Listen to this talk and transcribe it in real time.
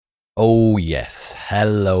Oh, yes.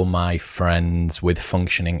 Hello, my friends with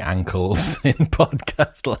functioning ankles in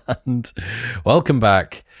podcast land. Welcome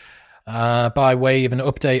back. By way of an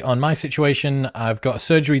update on my situation, I've got a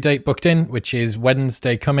surgery date booked in, which is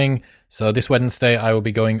Wednesday coming. So this Wednesday, I will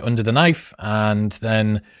be going under the knife and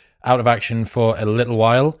then out of action for a little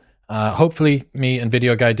while. Hopefully, me and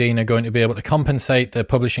Video Guy Dean are going to be able to compensate the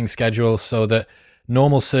publishing schedule so that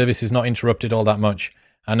normal service is not interrupted all that much.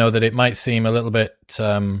 I know that it might seem a little bit...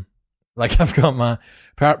 like I've got my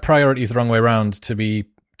priorities the wrong way around to be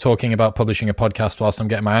talking about publishing a podcast whilst I'm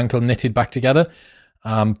getting my ankle knitted back together.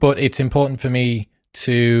 But it's important for me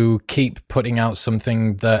to keep putting out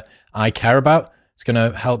something that I care about. It's going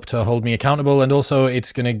to help to hold me accountable, and also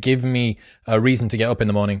it's going to give me a reason to get up in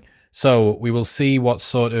the morning. So we will see what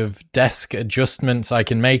sort of desk adjustments I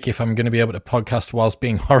can make if I'm going to be able to podcast whilst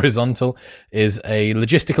being horizontal. Is a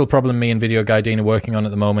logistical problem me and Video Guy Dean are working on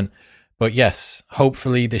at the moment. But yes,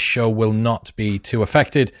 hopefully this show will not be too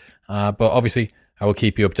affected, but obviously I will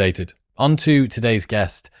keep you updated. On to today's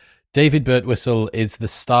guest. David Birtwhistle is the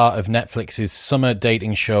star of Netflix's summer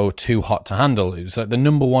dating show Too Hot to Handle. It was the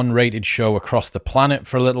number one rated show across the planet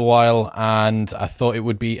for a little while, and I thought it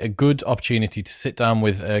would be a good opportunity to sit down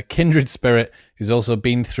with a kindred spirit who's also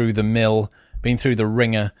been through the mill, been through the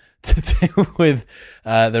ringer, to do with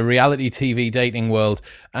the reality TV dating world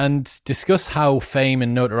and discuss how fame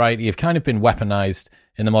and notoriety have kind of been weaponized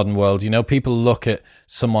in the modern world. You know, people look at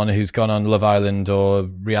someone who's gone on Love Island or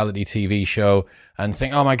reality TV show and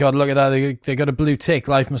think, oh my God, look at that. They got a blue tick.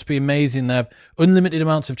 Life must be amazing. They have unlimited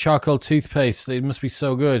amounts of charcoal toothpaste. It must be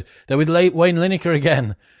so good. They're with Wayne Lineker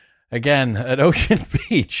again at Ocean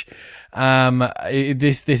Beach.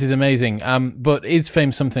 This is amazing. But is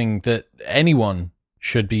fame something that anyone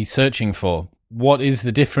should be searching for? What is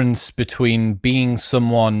the difference between being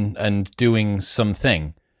someone and doing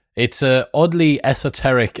something? It's a oddly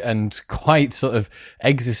esoteric and quite sort of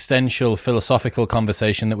existential philosophical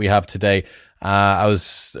conversation that we have today. I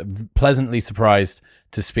was pleasantly surprised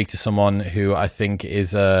to speak to someone who I think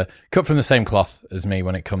is cut from the same cloth as me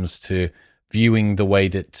when it comes to viewing the way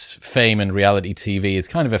that fame and reality TV is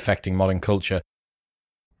kind of affecting modern culture.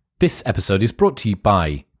 This episode is brought to you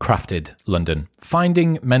by Crafted London.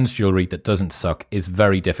 Finding men's jewellery that doesn't suck is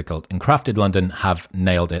very difficult, and Crafted London have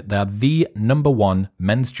nailed it. They're the number one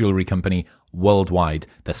men's jewellery company worldwide.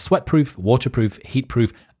 They're sweatproof, waterproof,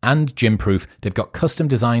 heatproof, and gym-proof. They've got custom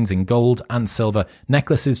designs in gold and silver,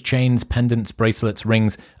 necklaces, chains, pendants, bracelets,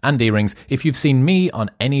 rings, and earrings. If you've seen me on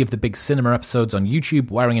any of the big cinema episodes on YouTube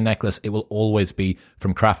wearing a necklace, it will always be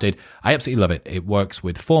from Crafted. I absolutely love it. It works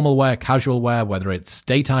with formal wear, casual wear, whether it's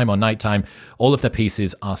daytime or nighttime. All of their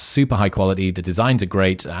pieces are super high quality. The designs are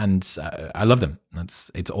great, and I love them.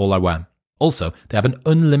 It's all I wear. Also, they have an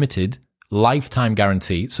unlimited lifetime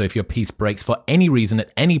guarantee, so if your piece breaks for any reason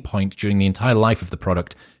at any point during the entire life of the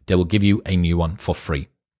product, they will give you a new one for free.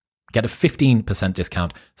 Get a 15%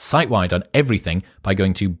 discount site-wide on everything by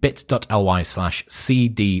going to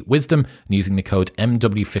bit.ly/cdwisdom and using the code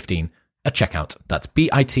MW15 at checkout. That's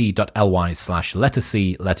bit.ly/C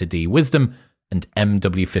wisdom and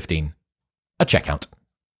MW15 at checkout.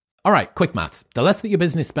 All right, quick maths. The less that your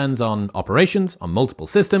business spends on operations, on multiple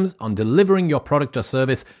systems, on delivering your product or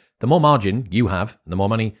service, the more margin you have, the more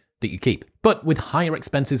money that you keep. But with higher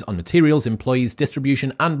expenses on materials, employees,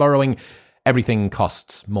 distribution, and borrowing, everything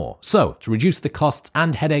costs more. So, to reduce the costs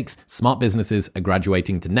and headaches, smart businesses are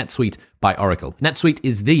graduating to NetSuite by Oracle. NetSuite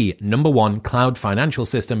is the number one cloud financial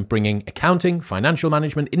system, bringing accounting, financial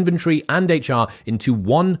management, inventory, and HR into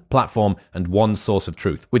one platform and one source of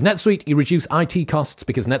truth. With NetSuite, you reduce IT costs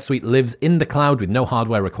because NetSuite lives in the cloud with no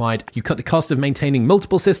hardware required. You cut the cost of maintaining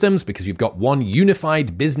multiple systems because you've got one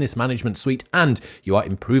unified business management suite, and you are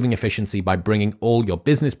improving efficiency by bringing all your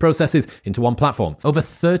business processes into one platform. Over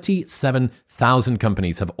 37,000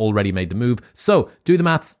 companies have already made the move, so do the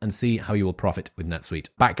maths and see how you will profit with NetSuite.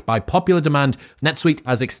 Backed by popular demand, NetSuite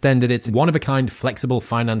has extended its one-of-a-kind flexible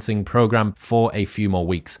financing program for a few more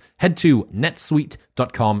weeks. Head to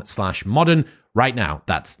netsuite.com/modern right now.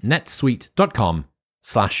 That's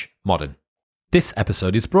netsuite.com/modern. This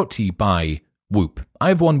episode is brought to you by Whoop.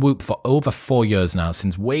 I've worn Whoop for over 4 years now,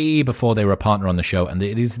 since way before they were a partner on the show, and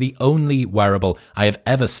it is the only wearable I have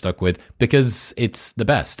ever stuck with because it's the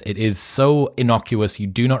best. It is so innocuous, you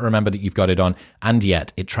do not remember that you've got it on, and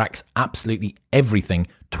yet it tracks absolutely everything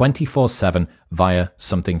 24/7 via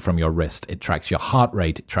something from your wrist. It tracks your heart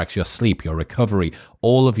rate, it tracks your sleep, your recovery,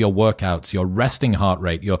 all of your workouts, your resting heart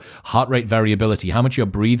rate, your heart rate variability, how much you're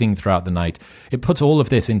breathing throughout the night. It puts all of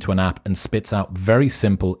this into an app and spits out very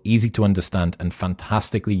simple, easy to understand, and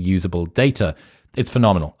fantastically usable data. It's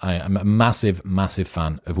phenomenal. I am a massive, massive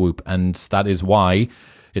fan of Whoop, and that is why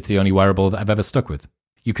It's the only wearable that I've ever stuck with.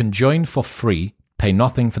 You can join for free, pay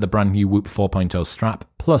nothing for the brand new Whoop 4.0 strap,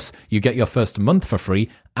 plus you get your first month for free,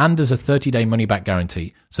 and there's a 30-day money-back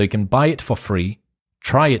guarantee. So you can buy it for free,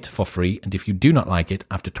 try it for free, and if you do not like it,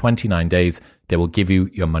 after 29 days, they will give you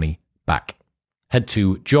your money back. Head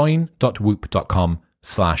to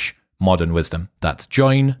join.whoop.com/modernwisdom. That's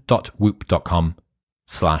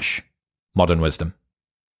join.whoop.com/modernwisdom.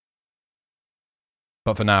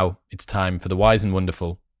 But for now, it's time for the wise and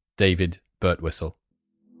wonderful David Birtwhistle.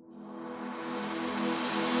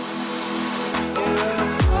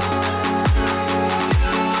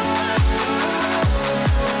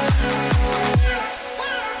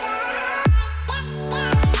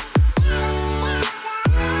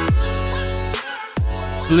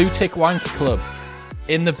 Blue Tick Wanker Club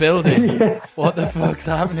in the building. Yeah. What the fuck's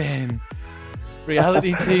happening?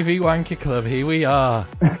 Reality TV Wanker Club, here we are.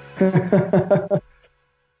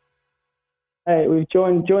 Hey, we've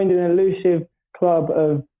joined an elusive club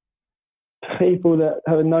of people that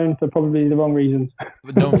are known for probably the wrong reasons.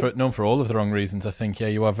 known for all of the wrong reasons, I think. Yeah,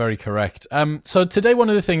 you are very correct. So today, one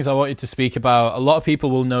of the things I wanted to speak about, a lot of people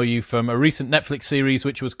will know you from a recent Netflix series,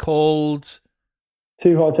 which was called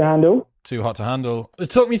Too Hot to Handle. Too Hot to Handle.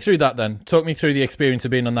 Talk me through that then. Talk me through the experience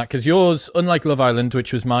of being on that. Because yours, unlike Love Island,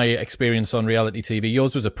 which was my experience on reality TV,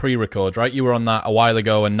 yours was a pre-record, right? You were on that a while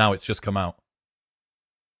ago and now it's just come out.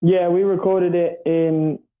 Yeah, we recorded it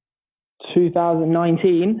in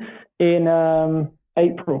 2019 in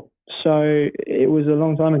April. So it was a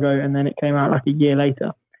long time ago and then it came out like a year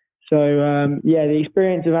later. So yeah, the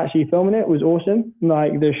experience of actually filming it was awesome.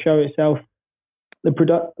 Like the show itself, the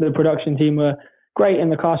production team were great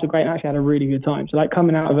and the cast were great and I actually had a really good time. So like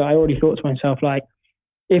coming out of it, I already thought to myself, like,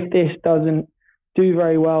 if this doesn't do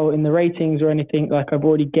very well in the ratings or anything, like I've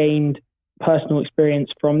already gained personal experience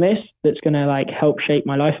from this that's going to like help shape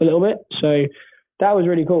my life a little bit. So that was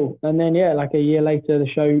really cool. And then, yeah, like a year later, the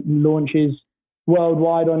show launches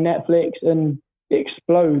worldwide on Netflix and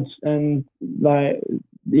explodes. And like,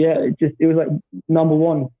 yeah, it was like number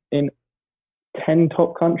one in 10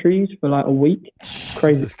 top countries for like a week.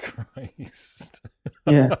 Crazy. Jesus Christ.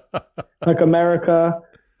 Yeah. Like America,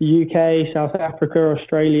 UK, South Africa,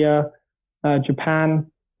 Australia, Japan,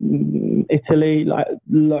 Italy, like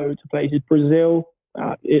loads of places. Brazil,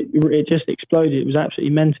 it just exploded. It was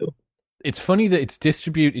absolutely mental. It's funny that it's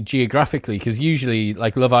distributed geographically because usually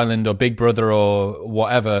like Love Island or Big Brother or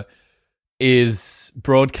whatever is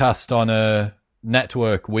broadcast on a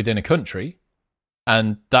network within a country.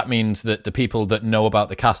 And that means that the people that know about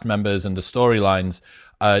the cast members and the storylines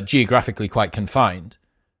are geographically quite confined.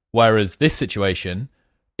 Whereas this situation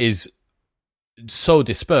is so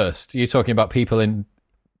dispersed. You're talking about people in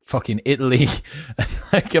fucking Italy,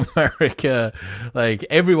 like America, like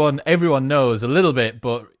everyone knows a little bit,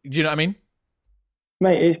 but do you know what I mean?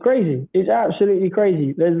 Mate, it's crazy. It's absolutely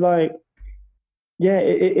crazy. There's like, yeah,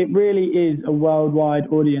 it really is a worldwide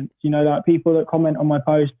audience. You know, like people that comment on my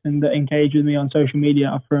posts and that engage with me on social media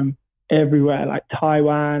are from everywhere, like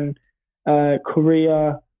Taiwan,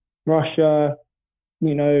 Korea, Russia,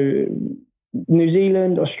 you know, New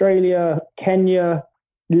Zealand, Australia, Kenya,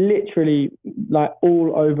 literally like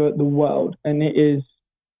all over the world. And it is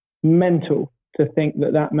mental to think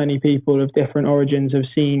that many people of different origins have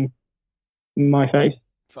seen my face.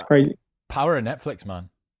 It's crazy. Power of Netflix, man.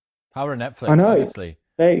 Power of Netflix, I know. Honestly.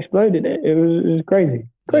 They exploded it. It was crazy.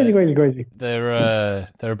 Crazy. They're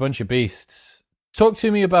a bunch of beasts. Talk to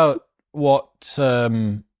me about what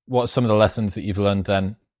some of the lessons that you've learned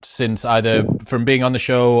then, since either from being on the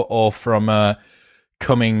show or from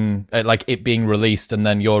coming, like it being released, and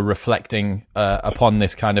then you're reflecting upon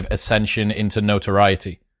this kind of ascension into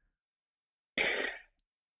notoriety.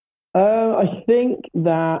 I think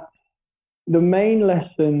that the main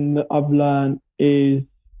lesson that I've learned is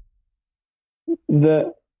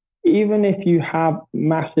that even if you have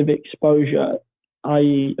massive exposure,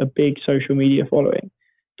 i.e. a big social media following,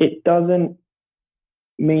 it doesn't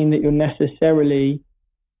mean that you're necessarily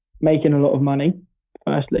making a lot of money,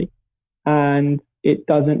 firstly, and it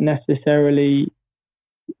doesn't necessarily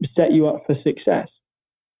set you up for success.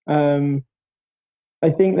 I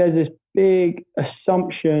think there's this big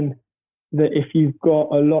assumption that if you've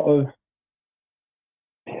got a lot of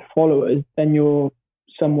followers, then you're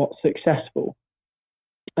somewhat successful.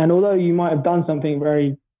 And although you might have done something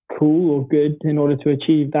very cool or good in order to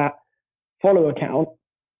achieve that follower count,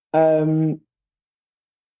 you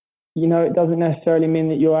know, it doesn't necessarily mean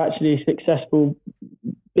that you're actually a successful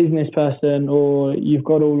business person or you've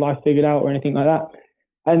got all life figured out or anything like that.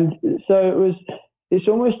 And so it's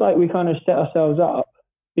almost like we kind of set ourselves up,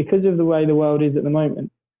 because of the way the world is at the moment,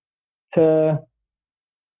 to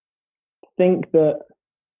think that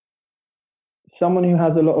someone who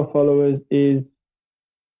has a lot of followers is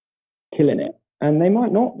killing it, and they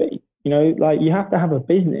might not be. You know, like, you have to have a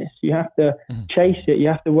business, you have to chase it, you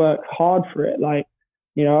have to work hard for it. Like,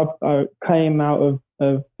 you know, I came out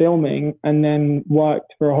of filming and then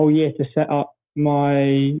worked for a whole year to set up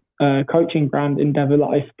my coaching brand, Endeavour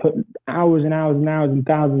Life, put hours and hours and hours and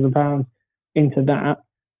thousands of pounds into that.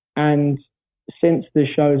 And since the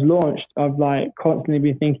show's launched, I've like constantly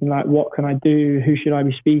been thinking, like, what can I do? Who should I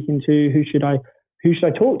be speaking to? Who should I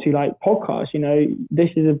talk to? Like, podcasts, you know, this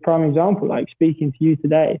is a prime example, like speaking to you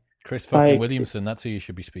today. Chris fucking Williamson, that's who you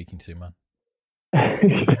should be speaking to, man.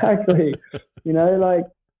 Exactly. You know, like,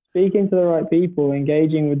 speaking to the right people,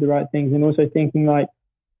 engaging with the right things, and also thinking, like,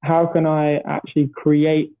 how can I actually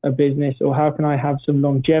create a business, or how can I have some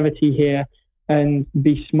longevity here and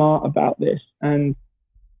be smart about this? And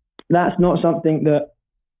that's not something that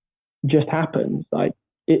just happens. Like,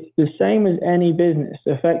 it's the same as any business.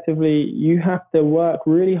 Effectively, you have to work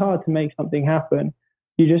really hard to make something happen.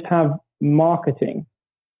 You just have marketing.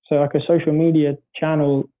 So like a social media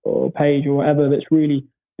channel or page or whatever that's really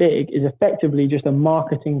big is effectively just a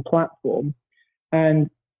marketing platform. And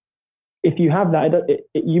if you have that,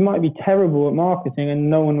 you might be terrible at marketing and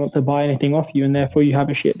no one wants to buy anything off you, and therefore you have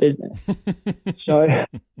a shit business. So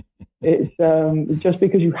it's just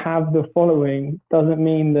because you have the following doesn't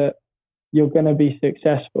mean that you're going to be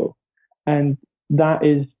successful. And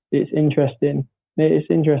it's interesting. It's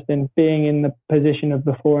interesting being in the position of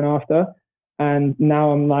before and after. And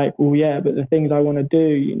now I'm like, well, yeah, but the things I want to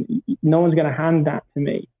do, no one's going to hand that to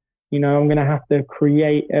me. You know, I'm going to have to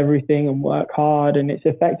create everything and work hard. And it's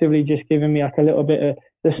effectively just giving me like a little bit of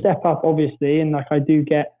the step up, obviously. And like, I do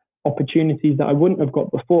get opportunities that I wouldn't have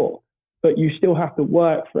got before, but you still have to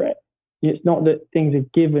work for it. It's not that things are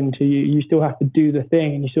given to you. You still have to do the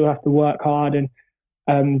thing, and you still have to work hard.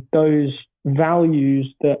 And those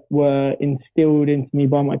values that were instilled into me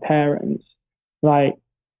by my parents, like,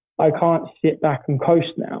 I can't sit back and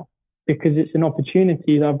coast now, because it's an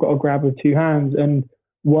opportunity that I've got to grab with two hands and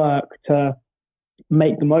work to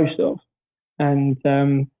make the most of. And,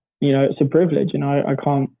 you know, it's a privilege, and I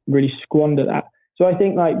can't really squander that. So I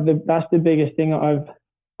think like that's the biggest thing that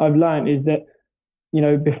I've learned is that, you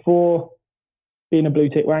know, before being a blue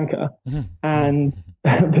tick wanker and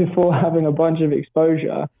before having a bunch of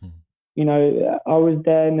exposure, you know, I was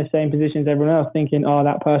there in the same position as everyone else, thinking, oh,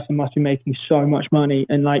 that person must be making so much money.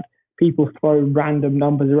 And like, people throw random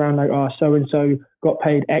numbers around, like, oh, so-and-so got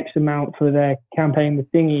paid X amount for their campaign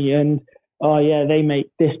with Thingy. And, oh yeah, they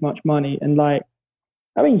make this much money. And like,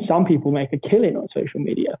 I mean, some people make a killing on social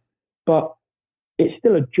media, but it's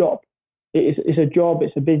still a job. It's a job,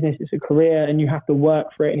 it's a business, it's a career, and you have to work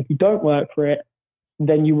for it. And if you don't work for it,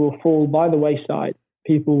 then you will fall by the wayside.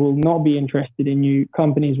 People will not be interested in you.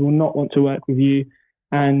 Companies will not want to work with you.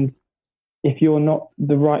 And if you're not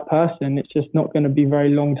the right person, it's just not going to be very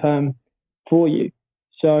long term for you.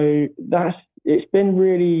 So it's been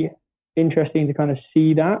really interesting to kind of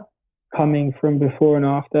see that coming from before and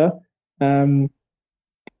after.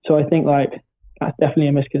 So I think like that's definitely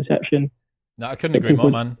a misconception. No, I couldn't agree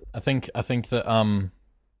more, man. I think that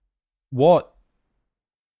what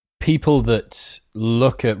people that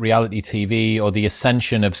look at reality TV or the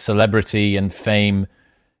ascension of celebrity and fame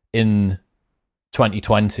in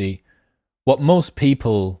 2020, what most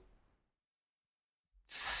people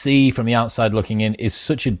see from the outside looking in is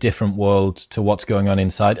such a different world to what's going on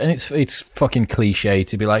inside. And it's fucking cliche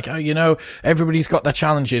to be like, oh, you know, everybody's got their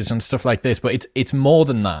challenges and stuff like this, but it's more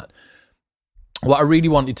than that. What I really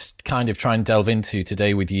wanted to kind of try and delve into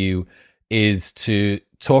today with you is to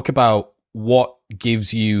talk about what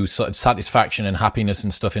gives you sort of satisfaction and happiness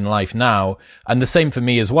and stuff in life now. And the same for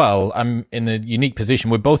me as well. I'm in a unique position.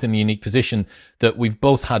 We're both in the unique position that we've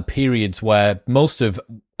both had periods where most of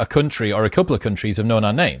a country or a couple of countries have known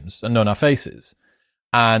our names and known our faces.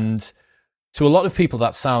 And to a lot of people,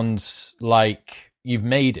 that sounds like you've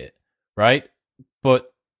made it, right?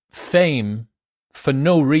 But fame for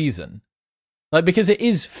no reason. Like, because it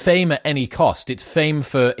is fame at any cost. It's fame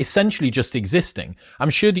for essentially just existing. I'm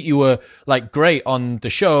sure that you were like great on the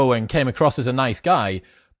show and came across as a nice guy,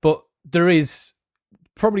 but there is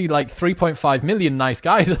probably like 3.5 million nice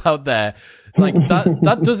guys out there. Like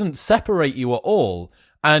that doesn't separate you at all.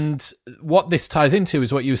 And what this ties into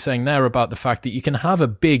is what you were saying there about the fact that you can have a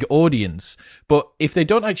big audience, but if they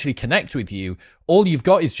don't actually connect with you, all you've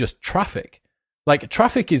got is just traffic. Like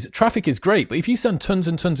traffic is great, but if you send tons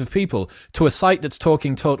and tons of people to a site that's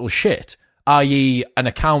talking total shit, i.e. an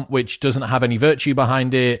account which doesn't have any virtue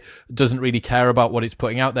behind it, doesn't really care about what it's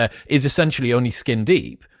putting out there, is essentially only skin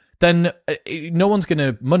deep, then no one's going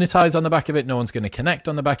to monetize on the back of it, no one's going to connect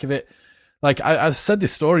on the back of it. like I said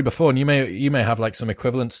this story before, and you may have like some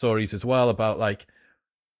equivalent stories as well about like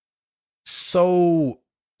so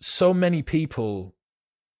many people.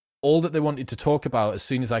 All that they wanted to talk about as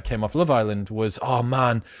soon as I came off Love Island was, oh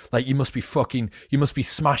man, like you must be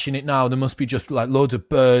smashing it now. There must be just like loads of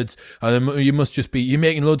birds, and you must just be, you're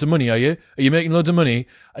making loads of money, are you? Are you making loads of money?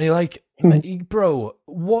 And you're like, bro,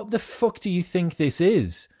 what the fuck do you think this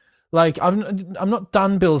is? Like, I'm not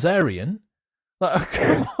Dan Bilzerian. Like,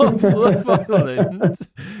 come off Love Island,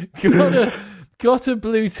 got a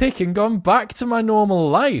blue tick and gone back to my normal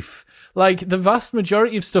life. Like, the vast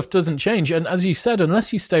majority of stuff doesn't change. And as you said,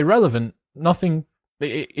 unless you stay relevant, nothing,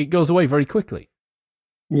 it goes away very quickly.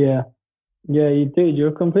 Yeah. Yeah, you do.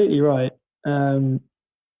 You're completely right.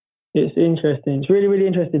 It's interesting. It's really, really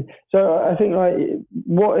interesting. So I think, like,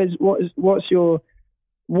 what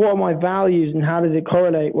are my values and how does it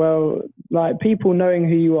correlate? Well, like, people knowing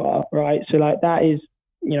who you are, right? So, like, that is,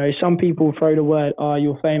 you know, some people throw the word, oh,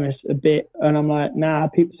 you're famous a bit. And I'm like, nah,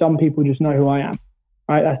 some people just know who I am.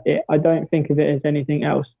 Right, that's it. I don't think of it as anything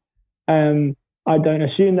else. I don't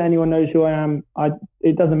assume that anyone knows who I am.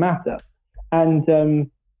 It doesn't matter. And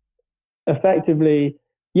effectively,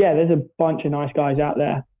 yeah, there's a bunch of nice guys out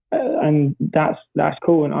there, and that's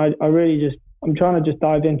cool. And I really I'm trying to just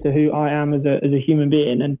dive into who I am as a human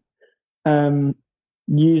being, and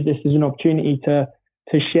use this as an opportunity to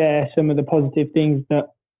share some of the positive things that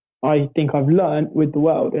I think I've learned with the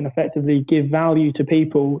world, and effectively give value to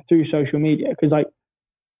people through social media. Because like,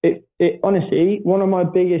 it honestly, one of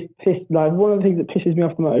the things that pisses me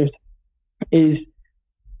off the most is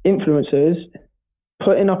influencers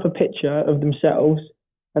putting up a picture of themselves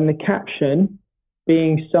and the caption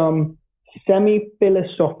being some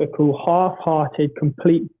semi-philosophical, half-hearted,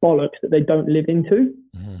 complete bollocks that they don't live into.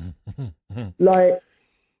 Like,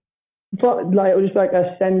 it was like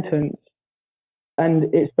a sentence,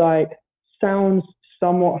 and it's like, sounds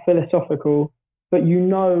somewhat philosophical, but you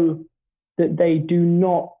know that they do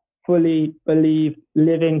not fully believe,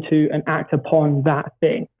 live into, and act upon that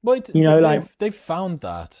thing. Well, they've found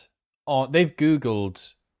that, or they've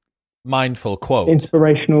Googled mindful quote,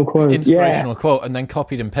 inspirational quote, and then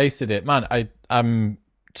copied and pasted it. Man, I'm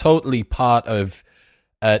totally part of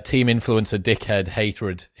team influencer dickhead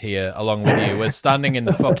hatred here along with you. We're standing in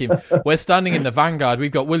the vanguard.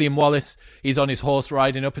 We've got William Wallace. He's on his horse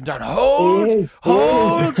riding up and down.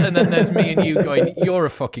 Hold. And then there's me and you going, you're a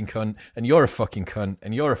fucking cunt, and you're a fucking cunt,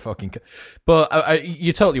 and you're a fucking cunt. But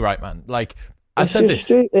you're totally right, man. Like, I said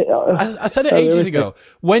this. I said it ages ago.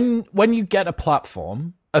 When you get a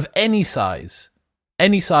platform of any size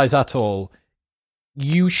at all,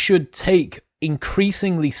 you should take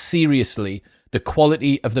increasingly seriously the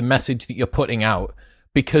quality of the message that you're putting out,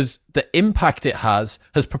 because the impact it has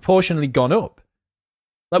proportionally gone up.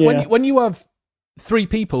 Like, when you have 3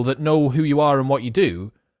 people that know who you are and what you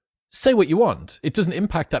do, say what you want. It doesn't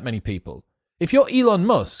impact that many people. If you're Elon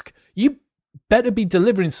Musk, you better be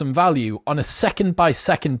delivering some value on a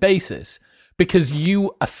second-by-second basis, because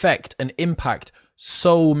you affect and impact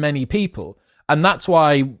so many people. And that's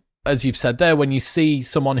why, as you've said there, when you see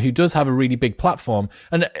someone who does have a really big platform,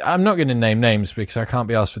 and I'm not going to name names because I can't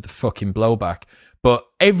be asked with the fucking blowback, but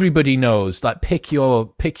everybody knows, like, pick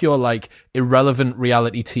your like irrelevant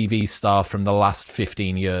reality TV star from the last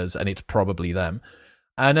 15 years, and it's probably them.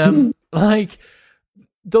 And like,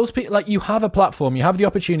 those people, like, you have a platform, you have the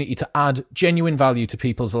opportunity to add genuine value to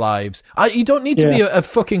people's lives. You don't need to be a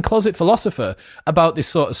fucking closet philosopher about this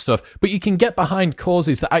sort of stuff, but you can get behind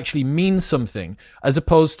causes that actually mean something, as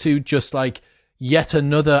opposed to just like yet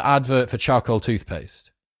another advert for charcoal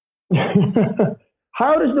toothpaste.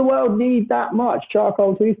 How does the world need that much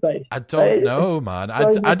charcoal toothpaste? I don't know, man.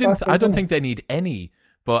 I don't think they need any,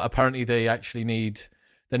 but apparently they actually need.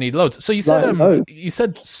 They need loads. So you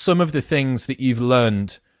said some of the things that you've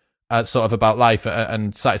learned sort of about life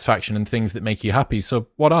and satisfaction and things that make you happy. So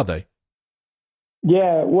what are they?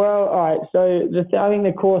 Yeah, well, all right. So I think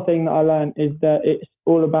the core thing that I learned is that it's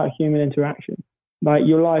all about human interaction. Like,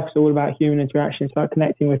 your life's all about human interaction. It's about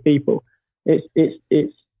connecting with people. It's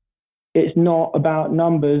not about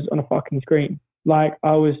numbers on a fucking screen. Like,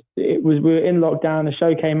 we were in lockdown, the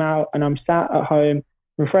show came out, and I'm sat at home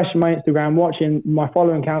refreshing my Instagram, watching my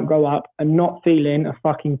following count go up and not feeling a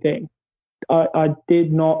fucking thing. I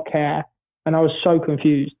did not care, and I was so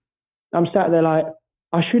confused. I'm sat there like,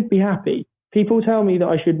 I should be happy. People tell me that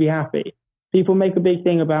I should be happy. People make a big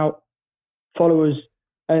thing about followers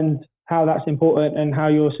and how that's important and how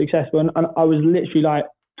you're successful. And I was literally like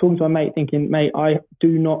talking to my mate thinking, mate,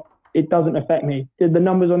 it doesn't affect me. The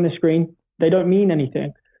numbers on the screen, they don't mean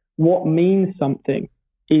anything. What means something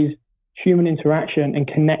is human interaction and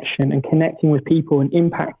connection and connecting with people and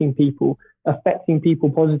impacting people affecting people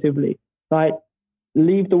positively. Like,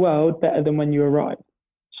 leave the world better than when you arrived.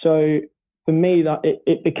 So for me, that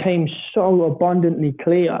it became so abundantly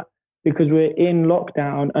clear because we're in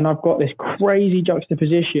lockdown, and I've got this crazy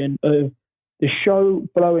juxtaposition of the show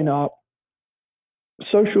blowing up,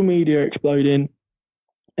 social media exploding,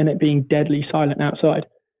 and it being deadly silent outside,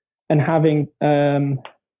 and having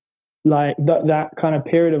like that kind of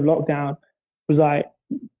period of lockdown was like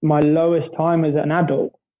my lowest time as an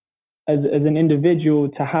adult, as an individual,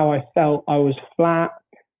 to how I felt. I was flat,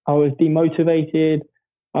 I was demotivated,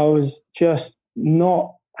 I was just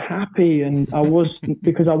not happy, and I was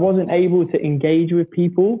because I wasn't able to engage with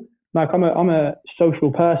people. Like, I'm a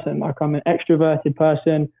social person, like I'm an extroverted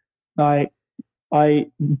person, like I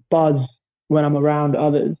buzz when I'm around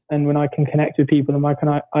others, and when I can connect with people, and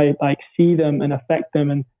I like see them and affect them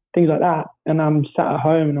and things like that. And I'm sat at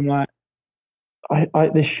home and I'm like,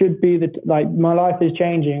 this should be my life is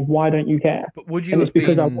changing. Why don't you care? But would you have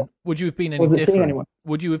been any different?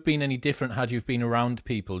 Would you have been any different had you have been around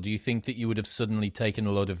people? Do you think that you would have suddenly taken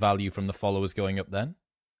a load of value from the followers going up then?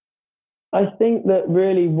 I think that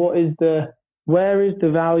really, where is the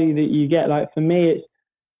value that you get? Like, for me,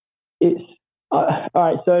 it's all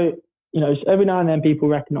right. So, every now and then people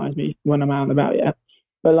recognize me when I'm out and about. Yeah.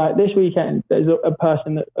 But like this weekend, there's a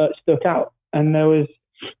person that stuck out, and there was,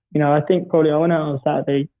 I think probably I went out on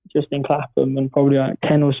Saturday just in Clapham, and probably like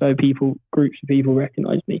 10 or so groups of people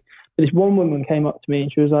recognized me. But this one woman came up to me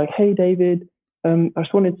and she was like, "Hey, David, I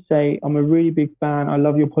just wanted to say I'm a really big fan. I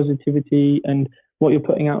love your positivity and what you're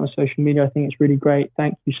putting out on social media. I think it's really great.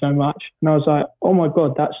 Thank you so much." And I was like, "Oh my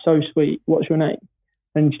God, that's so sweet. What's your name?"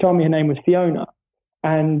 And she told me her name was Fiona.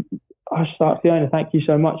 And I was like, "Fiona, thank you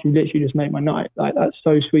so much. You literally just made my night. Like, that's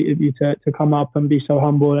so sweet of you to come up and be so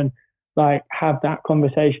humble and like have that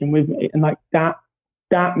conversation with me." And like that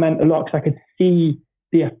meant a lot, because I could see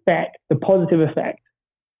the effect, the positive effect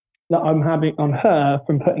that I'm having on her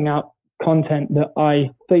from putting out content that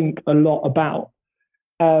I think a lot about.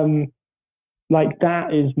 Like,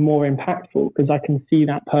 that is more impactful because I can see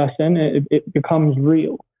that person. It becomes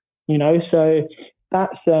real, So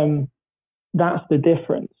that's the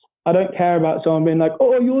difference. I don't care about someone being like,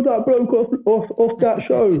 "Oh, you're that bloke off that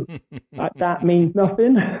show." Like, that means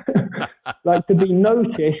nothing. Like, to be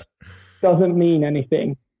noticed doesn't mean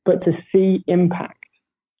anything, but to see impact,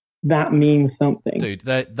 that means something. Dude,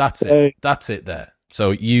 that's it. That's it there.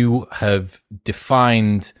 So you have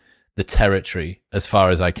defined the territory as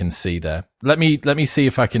far as I can see there. Let me see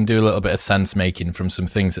if I can do a little bit of sense making from some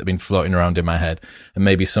things that have been floating around in my head, and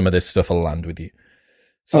maybe some of this stuff will land with you.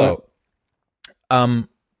 So,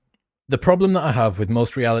 the problem that I have with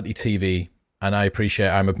most reality TV, and I appreciate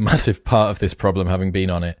I'm a massive part of this problem having been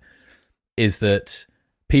on it, is that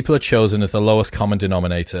people are chosen as the lowest common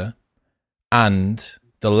denominator, and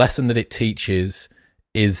the lesson that it teaches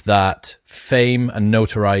is that fame and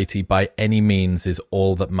notoriety by any means is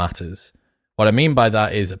all that matters. What I mean by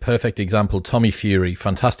that is a perfect example: Tommy Fury,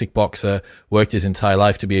 fantastic boxer, worked his entire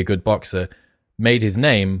life to be a good boxer, made his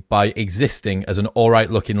name by existing as an alright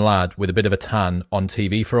looking lad with a bit of a tan on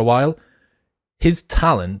TV for a while. His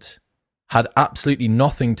talent had absolutely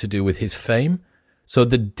nothing to do with his fame. So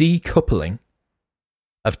the decoupling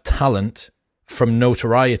of talent from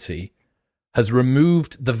notoriety has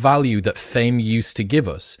removed the value that fame used to give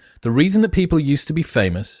us. The reason that people used to be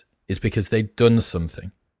famous is because they'd done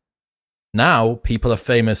something. Now people are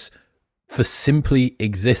famous for simply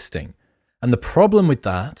existing. And the problem with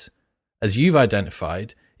that, as you've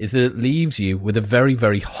identified, is that it leaves you with a very,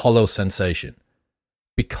 very hollow sensation,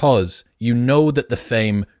 because you know that the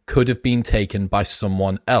fame could have been taken by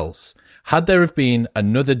someone else. Had there have been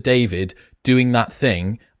another David doing that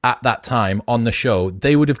thing at that time on the show,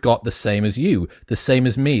 they would have got the same as you, the same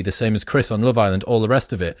as me, the same as Chris on Love Island, all the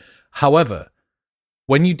rest of it. However,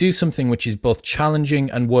 when you do something which is both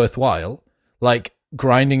challenging and worthwhile, like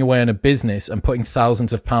grinding away on a business and putting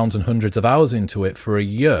thousands of pounds and hundreds of hours into it for a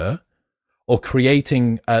year, or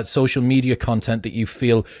creating social media content that you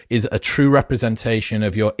feel is a true representation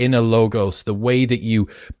of your inner logos, the way that you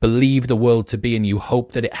believe the world to be, and you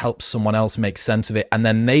hope that it helps someone else make sense of it, and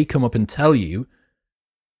then they come up and tell you,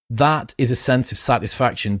 that is a sense of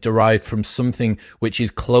satisfaction derived from something which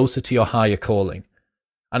is closer to your higher calling.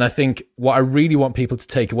 And I think what I really want people to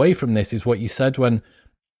take away from this is what you said when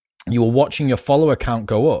you were watching your follower count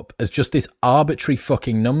go up as just this arbitrary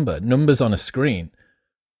fucking numbers on a screen.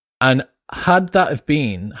 And had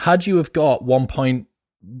you have got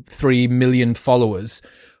 1.3 million followers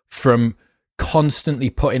from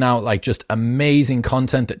constantly putting out like just amazing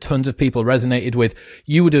content that tons of people resonated with,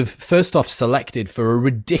 you would have first off selected for a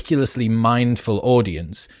ridiculously mindful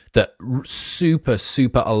audience that super,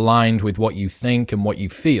 super aligned with what you think and what you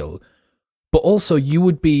feel. But also you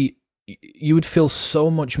would feel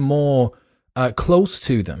so much more close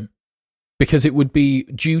to them because it would be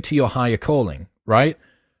due to your higher calling, right?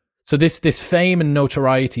 So this fame and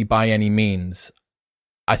notoriety by any means,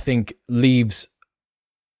 I think leaves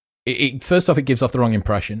first off, it gives off the wrong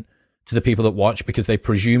impression to the people that watch because they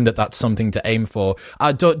presume that that's something to aim for.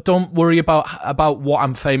 Don't worry about what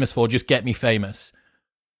I'm famous for. Just get me famous,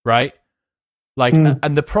 right? Like,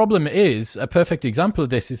 and the problem is, a perfect example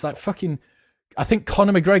of this is like fucking, I think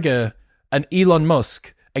Conor McGregor and Elon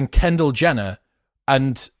Musk and Kendall Jenner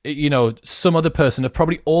and, you know, some other person have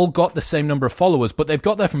probably all got the same number of followers, but they've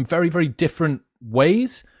got there from very, very different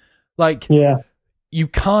ways. Like, yeah. You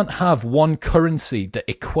can't have one currency that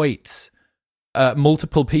equates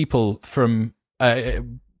multiple people from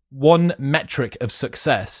one metric of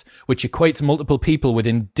success, which equates multiple people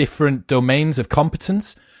within different domains of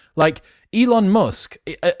competence. Like Elon Musk,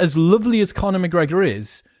 as lovely as Conor McGregor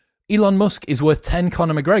is, Elon Musk is worth 10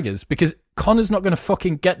 Conor McGregors because Conor's not going to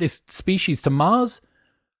fucking get this species to Mars.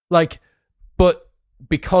 Like, but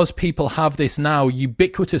because people have this now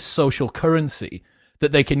ubiquitous social currency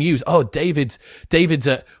that they can use. Oh, David's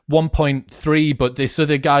at 1.3, but this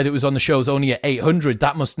other guy that was on the show is only at 800.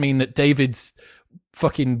 That must mean that David's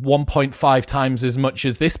fucking 1.5 times as much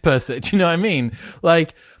as this person. Do you know what I mean?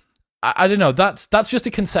 Like, I don't know. That's just a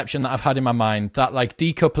conception that I've had in my mind, that like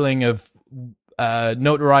decoupling of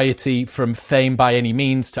notoriety from fame by any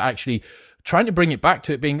means to actually trying to bring it back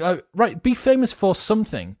to it being, right, be famous for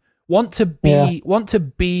something. Want to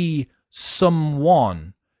be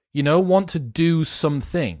someone. You know, want to do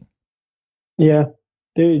something. Yeah,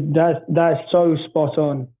 dude, that's so spot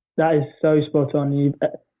on. That is so spot on.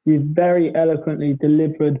 You've very eloquently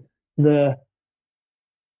delivered the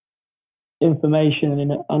information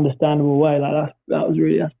in an understandable way. Like that's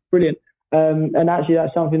brilliant. And actually,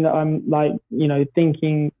 that's something that I'm like, you know,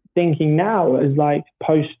 thinking now as like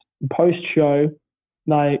post show,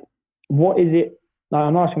 like what is it? Like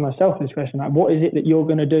I'm asking myself this question: like, what is it that you're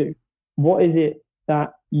going to do? What is it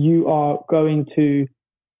that you are going to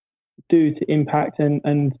do to impact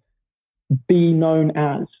and be known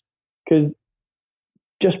as? Because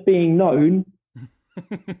just being known,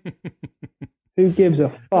 who gives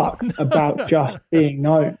a fuck about just being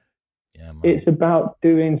known? Yeah, it's about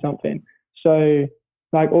doing something. So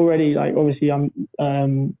like already, like obviously I'm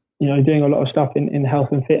you know, doing a lot of stuff in health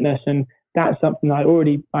and fitness, and that's something I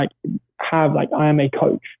already like have. Like I am a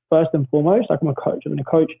coach first and foremost. Like I'm a coach. I've been a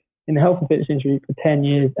coach in the health and fitness industry for 10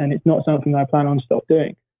 years, and it's not something that I plan on stop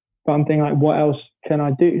doing. But I'm thinking like, what else can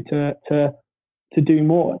I do to do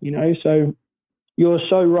more, you know? So you're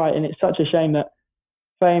so right. And it's such a shame that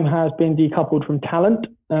fame has been decoupled from talent.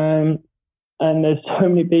 And there's so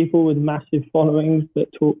many people with massive followings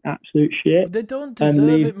that talk absolute shit. They don't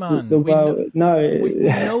deserve it, man. We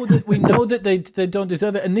know that they don't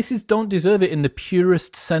deserve it. And this is don't deserve it in the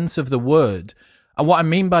purest sense of the word. And what I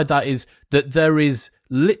mean by that is that there is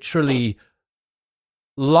literally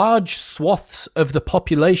large swaths of the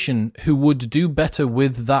population who would do better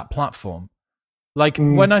with that platform. Like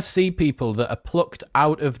when I see people that are plucked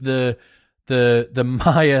out of the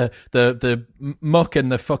mire, the muck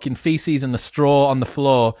and the fucking feces and the straw on the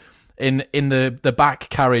floor in the back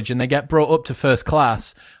carriage, and they get brought up to first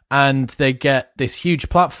class and they get this huge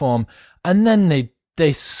platform, and then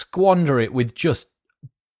they squander it with just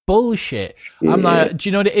bullshit. I'm like, do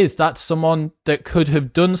you know what it is? That's someone that could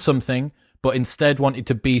have done something, but instead wanted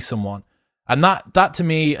to be someone. And that to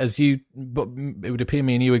me, but it would appear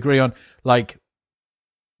me and you agree on, like,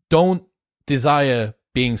 don't desire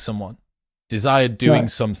being someone, desire doing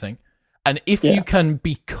something. And if you can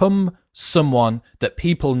become someone that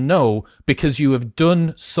people know because you have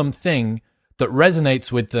done something that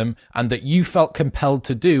resonates with them and that you felt compelled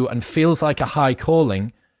to do and feels like a high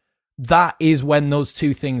calling, that is when those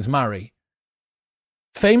two things marry.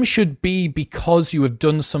 Fame should be because you have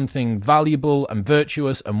done something valuable and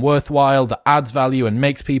virtuous and worthwhile that adds value and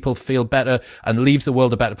makes people feel better and leaves the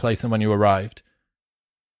world a better place than when you arrived.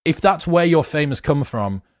 If that's where your fame has come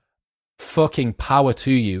from, fucking power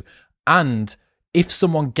to you. And if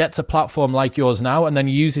someone gets a platform like yours now and then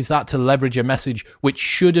uses that to leverage a message which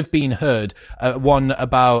should have been heard, one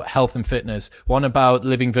about health and fitness, one about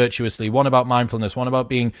living virtuously, one about mindfulness, one about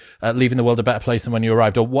being leaving the world a better place than when you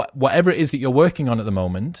arrived, or whatever it is that you're working on at the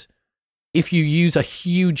moment, if you use a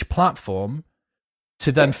huge platform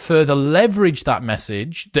to then further leverage that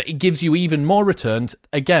message, that it gives you even more returns,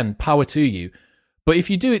 again, power to you. But if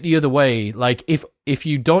you do it the other way, like if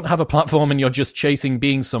you don't have a platform and you're just chasing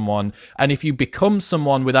being someone, and if you become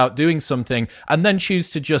someone without doing something, and then choose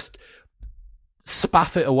to just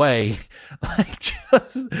spaff it away, like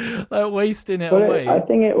just like wasting it away. I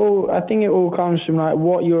think it all comes from like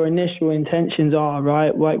what your initial intentions are,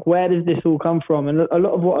 right? Like where does this all come from? And a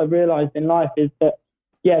lot of what I've realized in life is that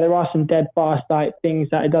there are some dead fast like things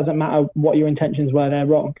that it doesn't matter what your intentions were, they're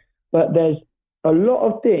wrong. But there's a lot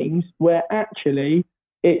of things where actually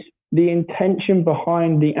it's the intention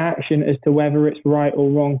behind the action as to whether it's right or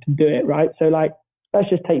wrong to do it, right? So like, let's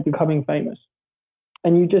just take becoming famous.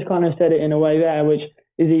 And you just kind of said it in a way there, which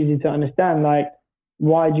is easy to understand. Like,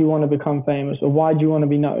 why do you want to become famous, or why do you want to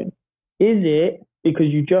be known? Is it because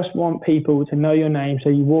you just want people to know your name, so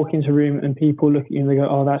you walk into a room and people look at you and they go,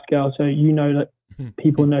 oh, that's girl, so you know that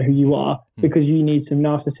people know who you are, because you need some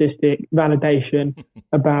narcissistic validation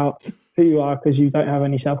about who you are because you don't have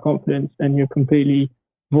any self-confidence and you're completely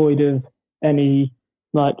void of any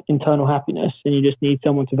like internal happiness, and you just need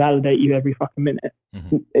someone to validate you every fucking minute.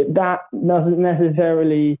 That doesn't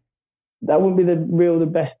necessarily, that wouldn't be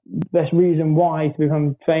the best reason why to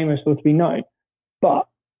become famous or to be known. But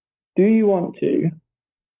do you want to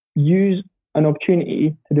use an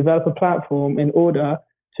opportunity to develop a platform in order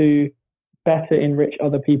to better enrich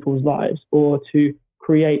other people's lives, or to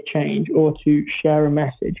create change, or to share a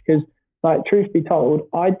message? Because like, truth be told,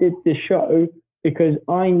 I did this show because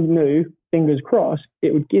I knew, fingers crossed,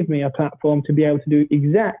 it would give me a platform to be able to do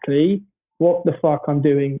exactly what the fuck I'm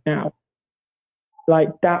doing now. Like,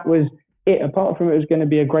 that was it. Apart from it was going to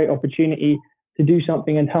be a great opportunity to do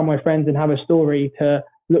something and tell my friends and have a story to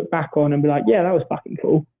look back on and be like, yeah, that was fucking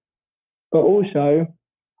cool. But also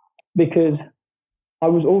because I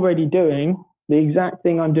was already doing the exact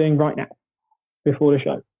thing I'm doing right now before the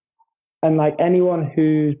show. And like, anyone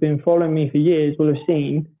who's been following me for years will have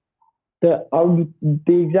seen that I'm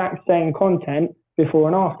the exact same content before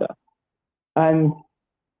and after. And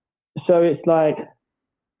so it's like,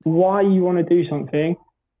 why you want to do something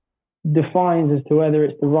defines as to whether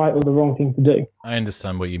it's the right or the wrong thing to do. I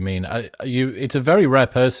understand what you mean. It's a very rare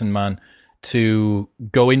person, man, to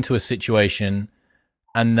go into a situation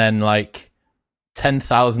and then like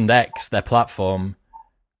 10,000x their platform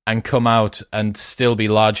and come out and still be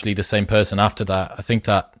largely the same person after that. I think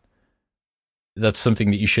that's something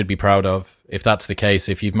that you should be proud of. If that's the case,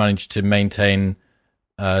 if you've managed to maintain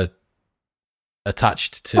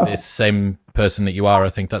attached to this same person that you are, I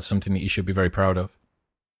think that's something that you should be very proud of.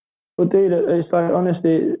 Well, dude, it's like,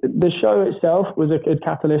 honestly, the show itself was a good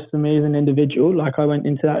catalyst for me as an individual. Like, I went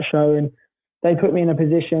into that show and they put me in a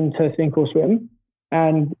position to sink or swim.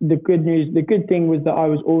 And the good thing was that I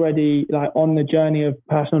was already like on the journey of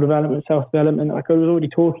personal development, self-development. Like, I was already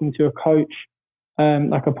talking to a coach,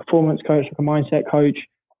 like a performance coach, like a mindset coach.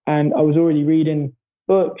 And I was already reading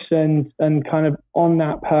books and kind of on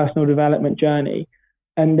that personal development journey.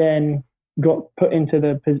 And then got put into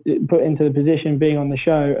the position being on the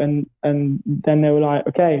show, and then they were like,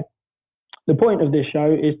 okay, the point of this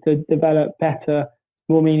show is to develop better,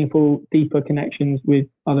 more meaningful, deeper connections with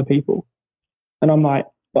other people. And I'm like,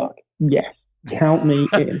 fuck yes, count me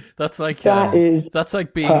in. That's like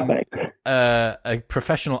being perfect. A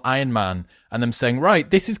professional Ironman and them saying, right,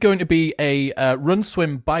 this is going to be a run,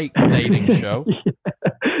 swim, bike dating show.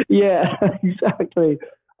 Yeah, exactly.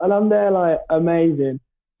 And I'm there like, amazing.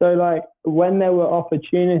 So like, when there were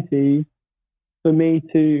opportunities for me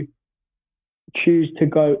to choose to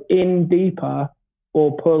go in deeper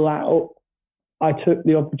or pull out, I took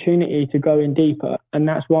the opportunity to go in deeper. And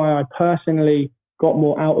that's why I personally got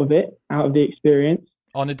more out of the experience.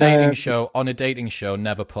 On a dating show,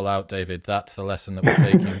 never pull out, David. That's the lesson that we're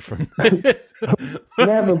taking from this.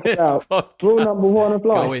 Never pull out. Rule number one of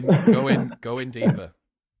life. Go in deeper.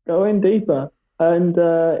 Go in deeper. And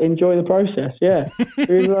enjoy the process. Yeah, it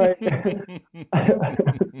was like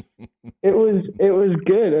it was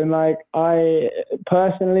good, and like, I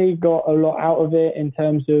personally got a lot out of it in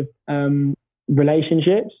terms of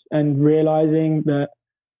relationships, and realizing that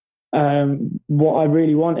what I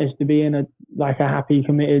really want is to be in a happy,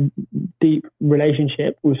 committed, deep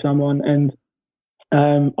relationship with someone, and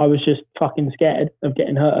I was just fucking scared of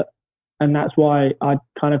getting hurt, and that's why I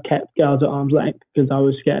kind of kept girls at arm's length, because I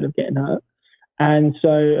was scared of getting hurt. And so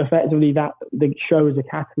effectively the show was a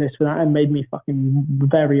catalyst for that and made me fucking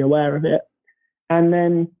very aware of it. And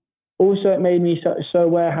then also it made me so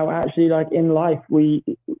aware how actually, like, in life, we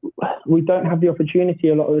don't have the opportunity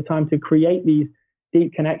a lot of the time to create these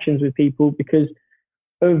deep connections with people because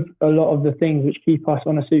of a lot of the things which keep us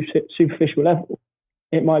on a superficial level.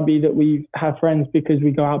 It might be that we have friends because we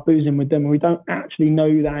go out boozing with them and we don't actually know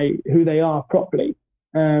who they are properly.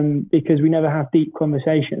 because we never have deep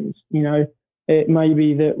conversations. You know, it may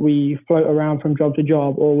be that we float around from job to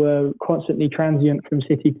job, or we're constantly transient from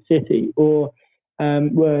city to city, or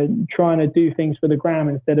we're trying to do things for the gram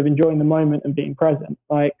instead of enjoying the moment and being present.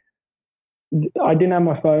 Like, I didn't have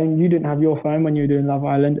my phone, you didn't have your phone when you were doing Love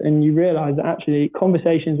Island, and you realize that actually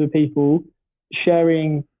conversations with people,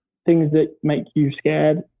 sharing things that make you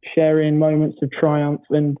scared, sharing moments of triumph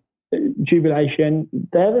and jubilation,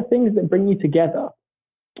 they're the things that bring you together.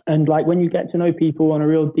 And like, when you get to know people on a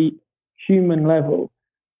real deep human level,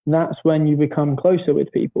 that's when you become closer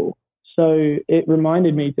with people. So it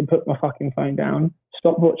reminded me to put my fucking phone down,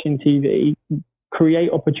 stop watching TV,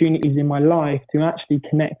 create opportunities in my life to actually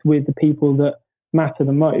connect with the people that matter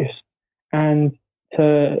the most, and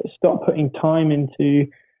to stop putting time into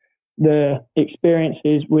the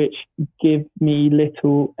experiences which give me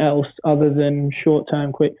little else other than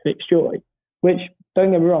short-term quick fix joy. Which,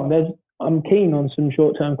 don't get me wrong, I'm keen on some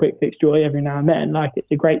short-term quick fix joy every now and then. Like,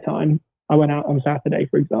 it's a great time. I went out on Saturday,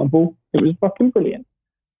 for example. It was fucking brilliant.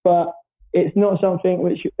 But it's not something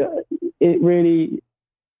which it really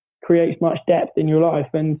creates much depth in your life,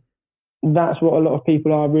 and that's what a lot of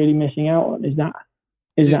people are really missing out on, is that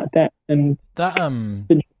depth. And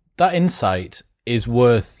that insight is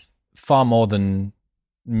worth far more than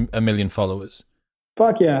 1 million followers.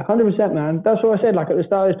 Fuck yeah, 100%, man. That's what I said, like, at the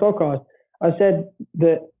start of this podcast. I said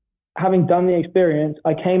that having done the experience,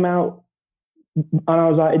 I came out and I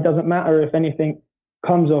was like, it doesn't matter if anything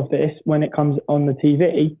comes of this when it comes on the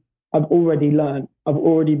TV. I've already learned. I've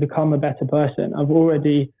already become a better person. I've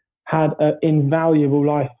already had an invaluable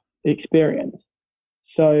life experience.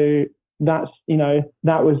 So that's, you know,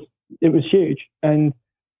 it was huge. And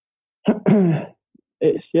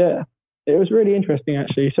it was really interesting,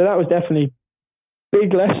 actually. So that was definitely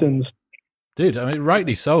big lessons. Dude, I mean,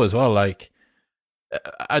 rightly so as well. Like,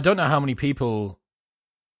 I don't know how many people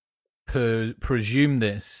presume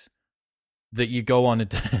this, that you go on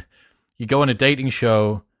a dating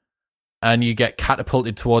show and you get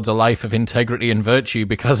catapulted towards a life of integrity and virtue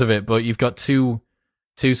because of it. But you've got two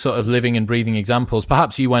sort of living and breathing examples.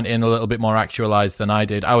 Perhaps you went in a little bit more actualized than I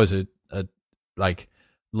did. I was a like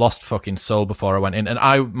lost fucking soul before I went in. And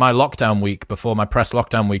my lockdown week, before my press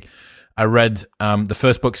lockdown week, I read the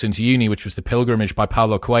first book since uni, which was The Pilgrimage by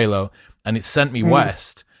Paulo Coelho, and it sent me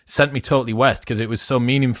totally west, because it was so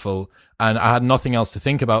meaningful. And I had nothing else to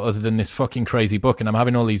think about other than this fucking crazy book. And I'm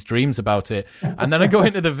having all these dreams about it. And then I go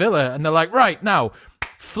into the villa and they're like, right, now,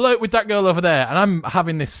 flirt with that girl over there. And I'm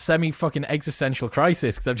having this semi-fucking existential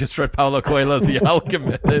crisis because I've just read Paulo Coelho's The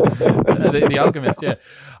Alchemist. The Alchemist, yeah.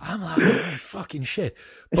 I'm like, holy fucking shit.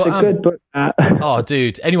 But, it's a good book. Oh,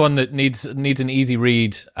 dude, anyone that needs an easy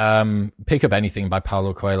read, pick up anything by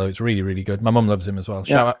Paulo Coelho. It's really, really good. My mum loves him as well.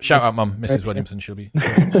 Shout out, Mum, Mrs. Williamson. She'll be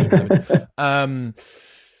love it.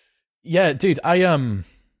 Yeah, dude, I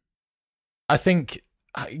think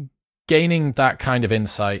gaining that kind of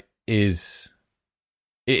insight is,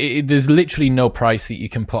 there's literally no price that you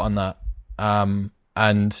can put on that.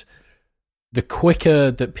 And the quicker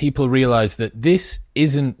that people realize that this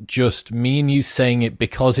isn't just me and you saying it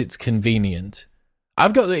because it's convenient.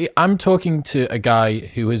 I'm talking to a guy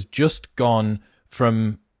who has just gone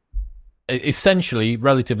from essentially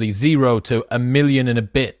relatively 0 to 1 million and a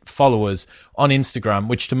bit followers on Instagram,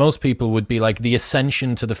 which to most people would be like the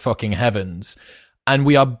ascension to the fucking heavens. And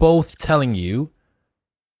we are both telling you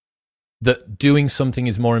that doing something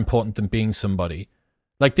is more important than being somebody.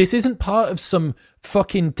 Like, this isn't part of some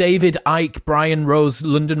fucking David Icke, Brian Rose,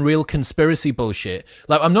 London Real conspiracy bullshit.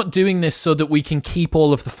 Like, I'm not doing this so that we can keep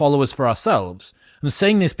all of the followers for ourselves. I'm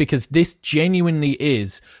saying this because this genuinely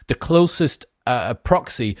is the closest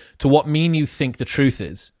proxy to what me and you think the truth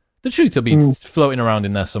is. The truth will be floating around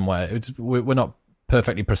in there somewhere. We're not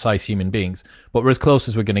perfectly precise human beings, but we're as close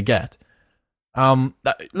as we're going to get.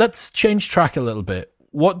 Let's change track a little bit.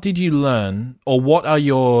 What did you learn, or what are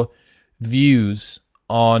your views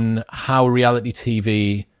on how reality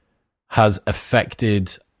TV has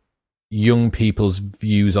affected young people's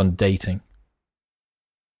views on dating?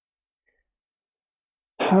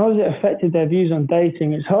 How has it affected their views on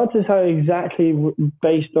dating? It's hard to say exactly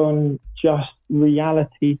based on just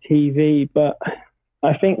reality TV, but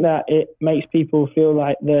I think that it makes people feel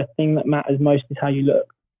like the thing that matters most is how you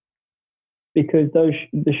look. Because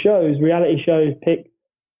reality shows pick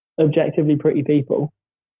objectively pretty people.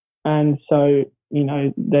 And so, you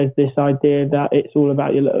know, there's this idea that it's all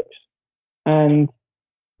about your looks. And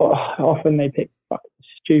often they pick fucking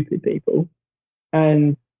stupid people.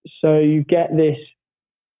 And so you get this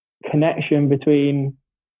connection between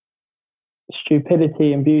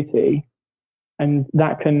stupidity and beauty, and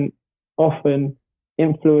that can often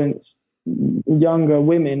influence younger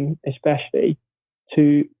women, especially,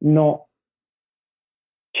 to not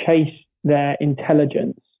chase their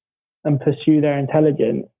intelligence and pursue their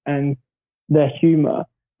intelligence and their humor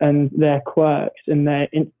and their quirks and their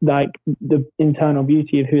the internal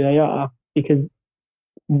beauty of who they are, because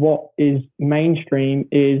what is mainstream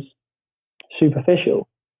is superficial,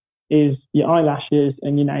 is your eyelashes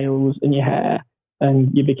and your nails and your hair and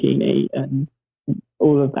your bikini and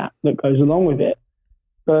all of that goes along with it.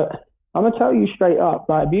 But I'm gonna tell you straight up,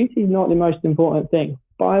 like, beauty is not the most important thing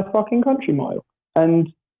by a fucking country mile. And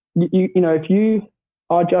you know, if you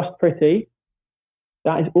are just pretty,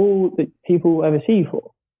 that is all that people ever see you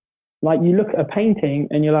for. Like, you look at a painting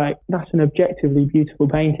and you're like, that's an objectively beautiful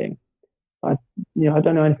painting. I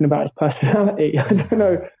don't know anything about his personality. I don't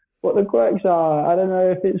know what the quirks are. I don't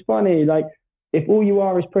know if it's funny. Like, if all you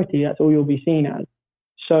are is pretty, that's all you'll be seen as.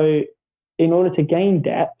 So in order to gain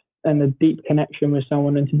depth and a deep connection with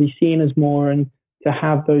someone and to be seen as more and to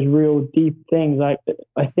have those real deep things, like,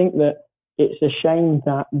 I think that it's a shame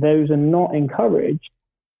that those are not encouraged,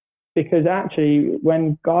 because actually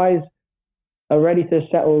when guys are ready to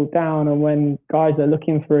settle down and when guys are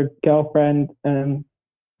looking for a girlfriend,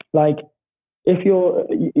 like, if you're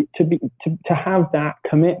to have that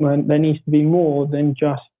commitment, there needs to be more than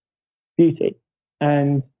just beauty.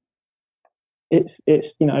 And it's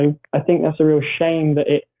you know, I think that's a real shame that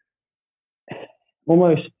it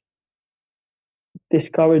almost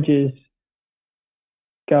discourages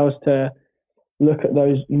girls to look at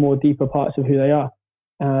those more deeper parts of who they are.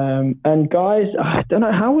 And guys, I don't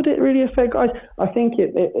know, how would it really affect guys? I think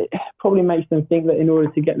it probably makes them think that in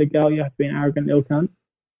order to get the girl, you have to be an arrogant little cunt.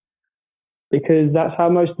 Because that's how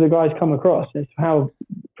most of the guys come across. It's how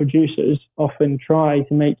producers often try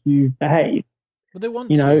to make you behave. Well, they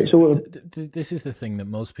want It's all. This is the thing that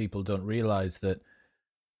most people don't realize, that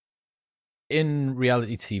in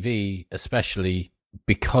reality TV, especially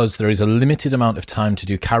because there is a limited amount of time to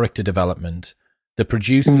do character development, the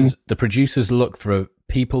producers look for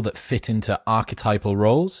people that fit into archetypal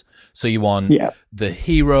roles. So you want the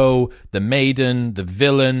hero, the maiden, the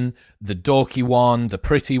villain, the dorky one, the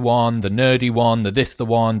pretty one, the nerdy one, the this, the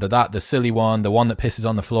one, the that, the silly one, the one that pisses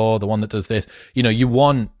on the floor, the one that does this. You know, you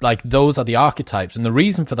want, like, those are the archetypes. And the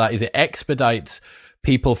reason for that is it expedites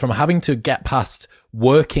people from having to get past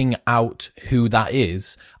working out who that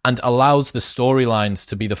is and allows the storylines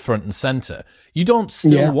to be the front and center. You don't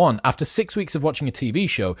still want, after 6 weeks of watching a TV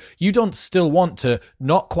show, you don't still want to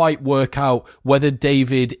not quite work out whether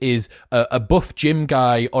David is a buff gym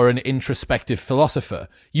guy or an introspective philosopher.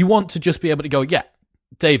 You want to just be able to go, yeah,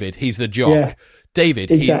 David, he's the jock. Yeah, David,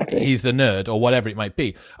 exactly. He's the nerd, or whatever it might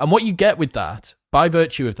be. And what you get with that, by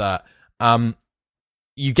virtue of that,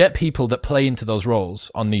 you get people that play into those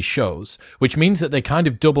roles on these shows, which means that they kind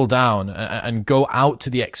of double down and go out to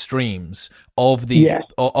the extremes of these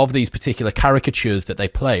of these particular caricatures that they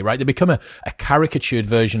play, right? They become a caricatured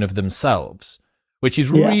version of themselves, which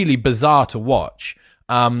is really bizarre to watch,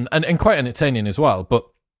 and quite entertaining as well. But,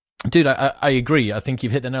 dude, I agree. I think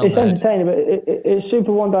you've hit the nail on the head. It's entertaining, but it's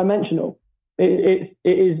super one-dimensional. It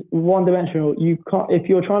is one-dimensional. You can't, if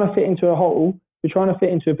you're trying to fit into a hole, you're trying to fit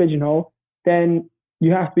into a pigeonhole, then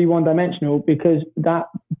you have to be one-dimensional, because that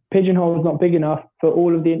pigeonhole is not big enough for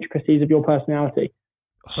all of the intricacies of your personality.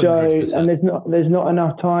 100%. So, and there's not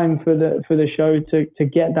enough time for the show to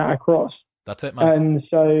get that across. That's it, man. And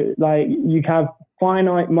so, like, you have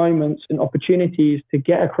finite moments and opportunities to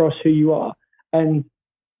get across who you are. And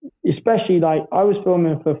especially, like, I was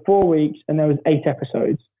filming for 4 weeks and there was 8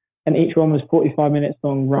 episodes. And each one was 45 minutes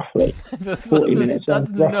long, roughly. That's 40 minutes long,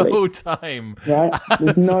 roughly. No time. Right?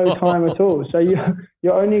 There's no time at all. So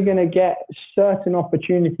you're only going to get certain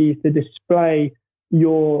opportunities to display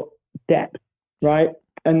your depth, right?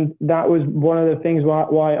 And that was one of the things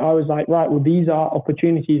why I was like, right, well, these are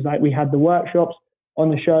opportunities. Like, we had the workshops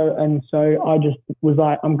on the show. And so I just was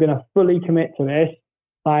like, I'm going to fully commit to this.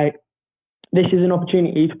 Like, this is an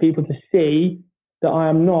opportunity for people to see that I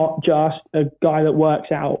am not just a guy that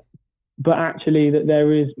works out, but actually that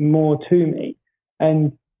there is more to me.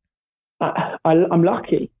 And I'm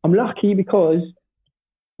lucky. I'm lucky because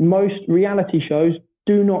most reality shows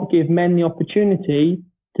do not give men the opportunity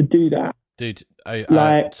to do that. Dude,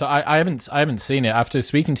 I haven't seen it. After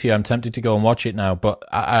speaking to you, I'm tempted to go and watch it now, but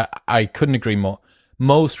I couldn't agree more.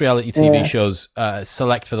 Most reality TV shows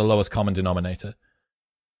select for the lowest common denominator.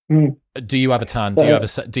 Mm. Do you have a tan? Do you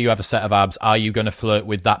have a set of abs? Are you going to flirt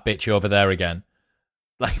with that bitch over there again?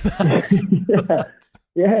 Like that.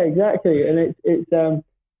 Yeah, exactly. And it's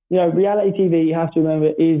reality TV, you have to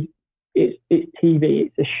remember, it's TV,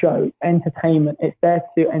 it's a show, it's entertainment. It's there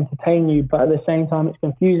to entertain you, but at the same time it's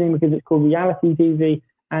confusing because it's called reality TV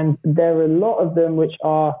And there are a lot of them which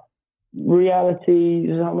are reality,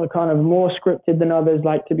 some are kind of more scripted than others.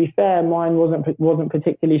 Like, to be fair, mine wasn't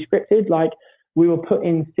particularly scripted. Like, we were put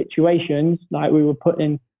in situations, like we were put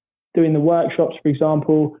in doing the workshops, for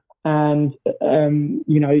example, and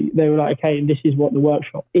they were like, okay, this is what the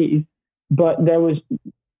workshop is. But there was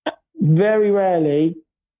very rarely,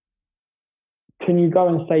 can you go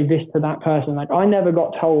and say this to that person? Like, I never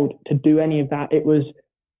got told to do any of that. It was,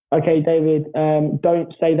 okay, David,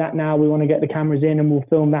 don't say that now. We want to get the cameras in and we'll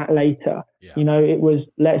film that later. Yeah. It was,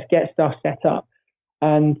 let's get stuff set up.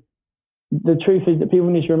 And the truth is that people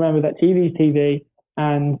need to remember that TV is TV,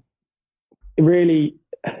 and really,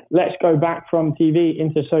 let's go back from TV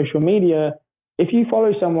into social media. If you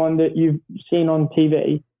follow someone that you've seen on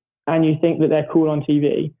TV and you think that they're cool on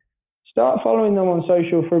TV, start following them on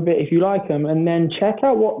social for a bit if you like them, and then check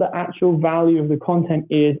out what the actual value of the content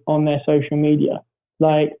is on their social media.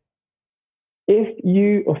 Like, if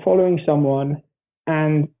you are following someone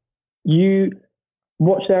and you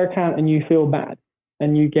watch their account and you feel bad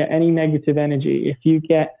and you get any negative energy, if you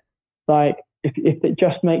get like, if it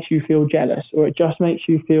just makes you feel jealous, or it just makes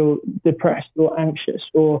you feel depressed or anxious,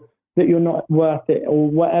 or that you're not worth it, or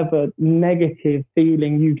whatever negative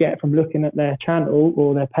feeling you get from looking at their channel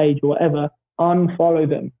or their page or whatever, unfollow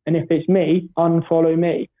them. And if it's me, unfollow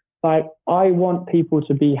me. Like, I want people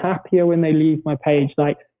to be happier when they leave my page.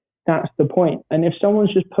 Like, that's the point. And if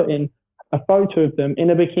someone's just putting a photo of them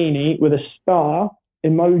in a bikini with a star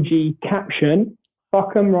emoji caption,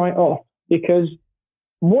 fuck them right off, because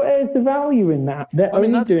what is the value in that? They're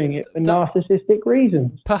only doing it for narcissistic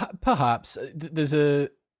reasons. Perhaps there's a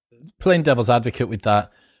plain devil's advocate with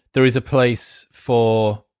that. There is a place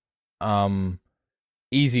for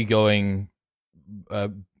easygoing,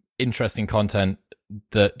 interesting content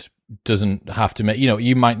that doesn't have to make,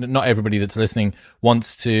 you might not, everybody that's listening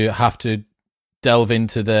wants to have to delve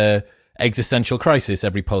into their existential crisis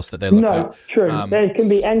every post that they look at. No, true. There can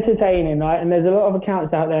be entertaining, right? And there's a lot of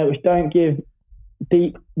accounts out there which don't give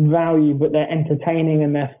deep value, but they're entertaining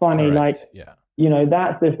and they're funny. Correct. Like, yeah.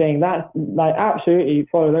 That's the thing. That's like, absolutely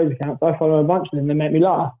follow those accounts. I follow a bunch of them. They make me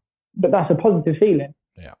laugh, but that's a positive feeling.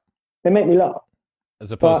 Yeah. They make me laugh.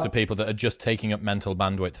 As opposed to people that are just taking up mental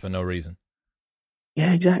bandwidth for no reason.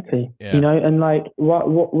 Yeah, exactly. Yeah. And like,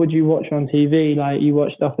 what would you watch on TV? Like, you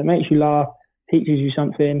watch stuff that makes you laugh, teaches you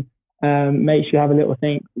something, makes you have a little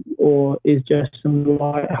think, or is just some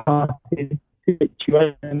light-hearted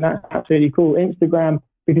situation, and that's absolutely cool. Instagram,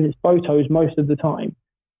 because it's photos most of the time,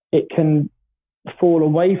 it can fall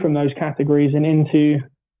away from those categories and into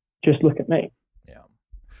just look at me. Yeah,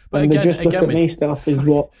 but again, look at me stuff is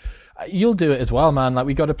what you'll do it as well, man. Like,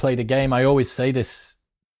 we got to play the game. I always say this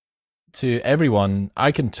to everyone.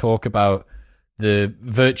 I can talk about the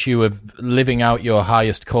virtue of living out your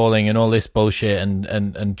highest calling and all this bullshit,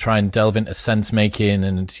 and try and delve into sense making,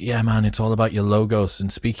 and yeah, man, it's all about your logos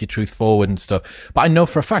and speak your truth forward and stuff. But I know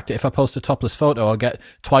for a fact that if I post a topless photo, I'll get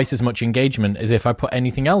twice as much engagement as if I put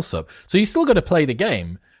anything else up. So you still got to play the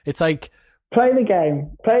game. It's like, play the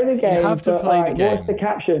game. You have to play the game. What's the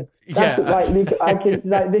caption?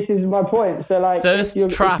 This is my point. So like, thirst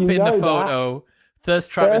trap in the photo. Thirst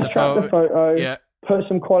trap in the photo. Yeah. Put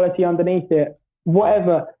some quality underneath it.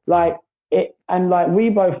 Whatever, like it, and like, we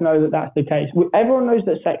both know that that's the case. Everyone knows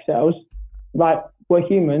that sex sells. Like, we're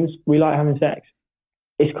humans, we like having sex.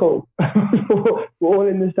 It's cool. We're all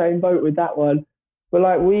in the same boat with that one. But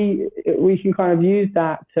like, we can kind of use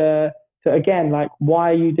that to again, like, why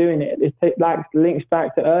are you doing it? It like links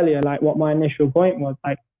back to earlier, like what my initial point was.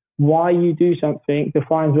 Like, why you do something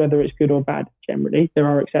defines whether it's good or bad. Generally, there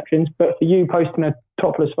are exceptions, but for you posting a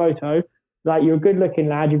topless photo, like, you're a good looking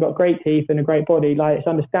lad, you've got great teeth and a great body. Like, it's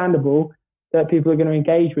understandable that people are going to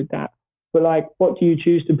engage with that. But like, what do you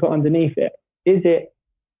choose to put underneath it? Is it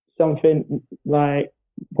something like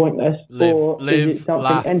pointless, or is it something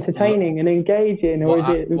laugh, entertaining and engaging, or is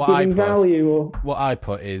it giving value? Or what I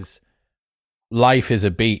put is, life is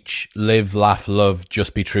a beach. Live, laugh, love.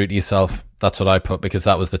 Just be true to yourself. That's what I put, because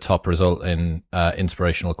that was the top result in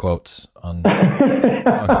inspirational quotes on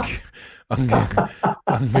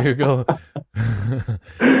Google.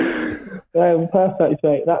 Perfect,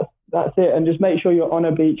 mate. That's it. And just make sure you're on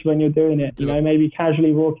a beach when you're doing it. Maybe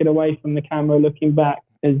casually walking away from the camera, looking back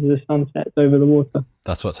as the sun sets over the water.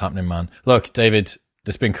 That's what's happening, man. Look, David,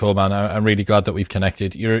 it's been cool, man. I'm really glad that we've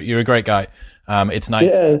connected. You're a great guy. It's nice.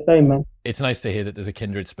 Yeah, same, man. It's nice to hear that there's a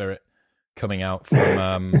kindred spirit coming out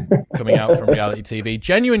from reality TV.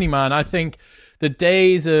 Genuinely, man, I think the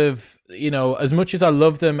days of, as much as I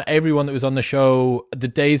love them, everyone that was on the show, the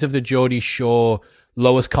days of the Geordie Shore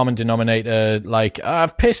lowest common denominator, like,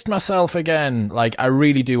 I've pissed myself again. Like, I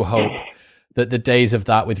really do hope that the days of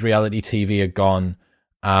that with reality TV are gone.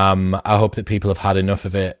 I hope that people have had enough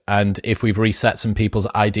of it. And if we've reset some people's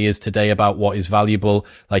ideas today about what is valuable,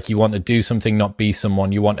 like you want to do something, not be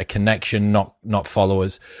someone, you want a connection, not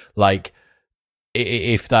followers. Like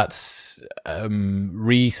if that's,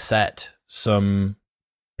 reset some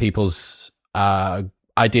people's,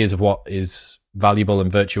 ideas of what is valuable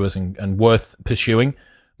and virtuous and worth pursuing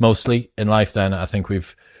mostly in life, then I think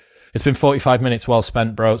it's been 45 minutes well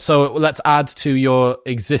spent, bro. So let's add to your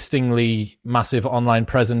existingly massive online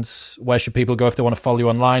presence. Where should people go if they want to follow you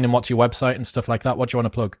online, and what's your website and stuff like that? What do you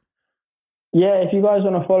want to plug? Yeah, if you guys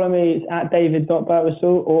want to follow me, it's at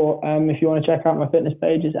david.birtwhistle, or if you want to check out my fitness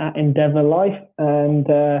page, it's at Endeavour Life, and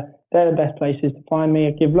they're the best places to find me.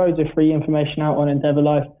 I give loads of free information out on Endeavour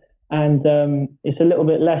Life, and it's a little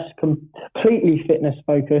bit less completely fitness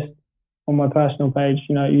focused on my personal page,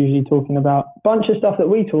 usually talking about a bunch of stuff that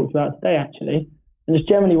we talked about today, actually, and just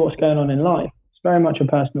generally what's going on in life. It's very much a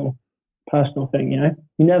personal thing,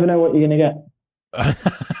 You never know what you're going to get.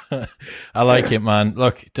 I like it, man.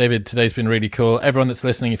 Look, David, today's been really cool. Everyone that's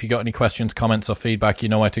listening, if you got any questions, comments, or feedback, you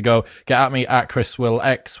know where to go. Get at me at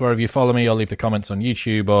ChrisWillX, wherever you follow me, or leave the comments on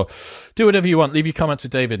YouTube, or do whatever you want. Leave your comments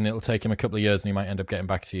with David, and it'll take him a couple of years, and he might end up getting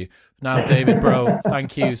back to you. Now, David, bro,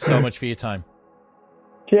 thank you so much for your time.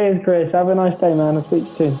 Cheers, Chris. Have a nice day, man. I'll speak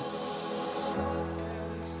to you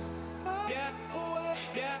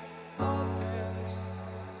soon.